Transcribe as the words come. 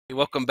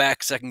Welcome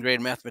back, second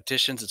grade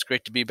mathematicians. It's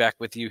great to be back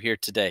with you here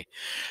today.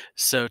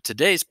 So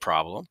today's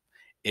problem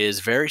is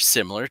very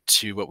similar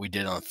to what we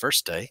did on the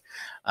first day,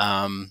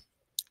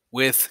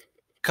 with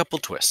a couple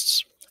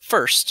twists.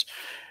 First,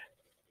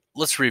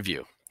 let's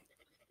review.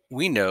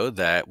 We know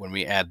that when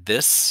we add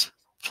this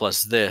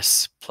plus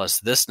this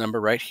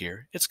number right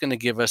here, it's going to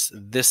give us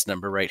this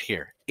number right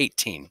here,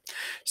 18.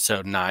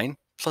 So 9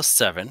 plus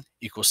 7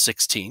 equals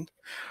 16,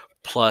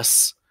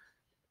 plus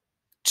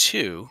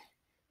 2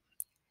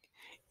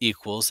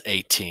 equals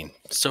 18.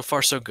 So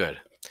far, so good.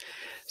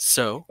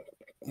 So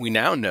we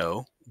now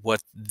know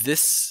what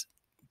this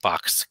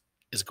box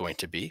is going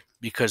to be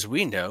because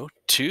we know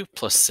 2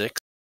 plus 6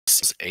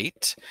 is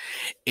 8.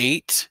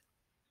 8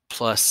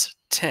 plus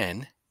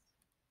 10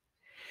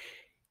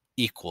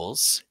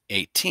 equals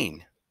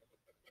 18.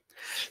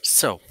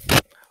 So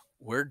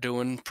we're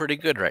doing pretty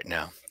good right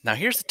now. Now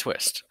here's the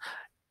twist.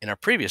 In our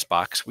previous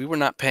box, we were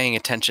not paying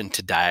attention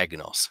to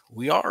diagonals.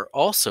 We are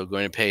also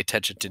going to pay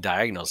attention to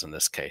diagonals in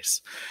this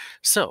case.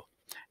 So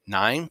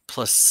 9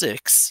 plus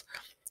 6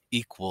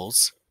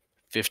 equals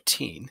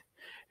 15.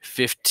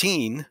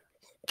 15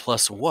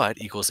 plus what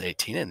equals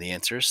 18? And the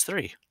answer is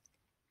 3.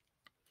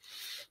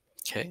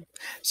 Okay,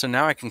 so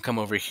now I can come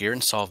over here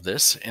and solve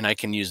this, and I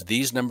can use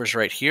these numbers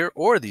right here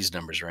or these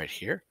numbers right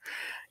here.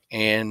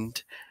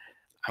 And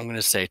I'm going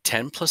to say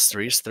 10 plus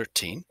 3 is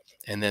 13,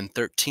 and then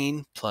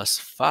 13 plus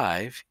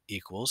 5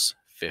 equals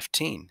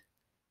 15.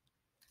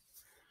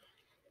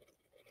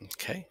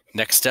 Okay,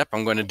 next step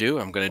I'm going to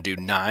do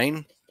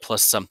 9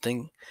 plus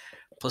something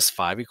plus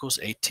 5 equals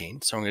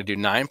 18. So I'm going to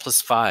do 9 plus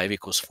 5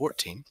 equals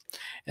 14.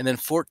 And then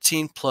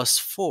 14 plus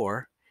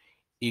 4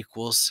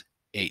 equals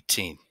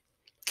 18.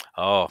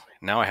 Oh,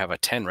 now I have a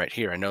 10 right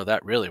here. I know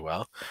that really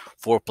well.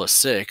 4 plus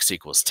 6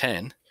 equals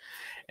 10.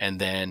 And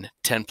then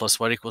 10 plus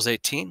what equals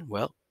 18?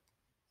 Well,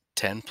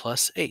 10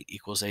 plus 8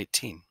 equals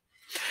 18.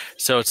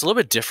 So it's a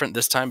little bit different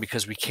this time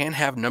because we can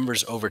have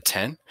numbers over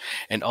 10.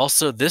 And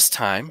also this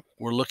time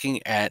we're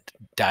looking at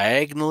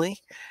diagonally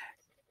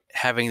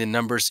having the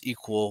numbers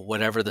equal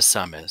whatever the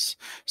sum is.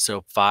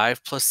 So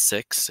 5 plus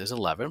 6 is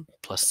 11,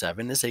 plus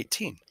 7 is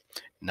 18.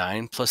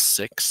 9 plus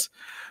 6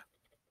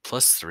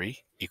 plus 3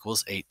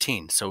 equals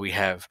 18. So we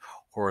have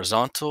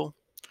horizontal,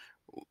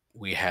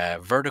 we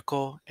have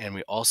vertical, and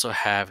we also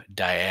have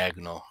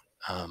diagonal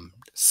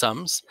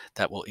sums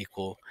that will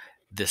equal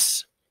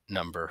this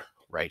number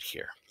right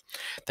here.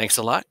 Thanks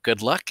a lot,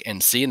 good luck,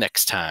 and see you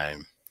next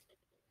time.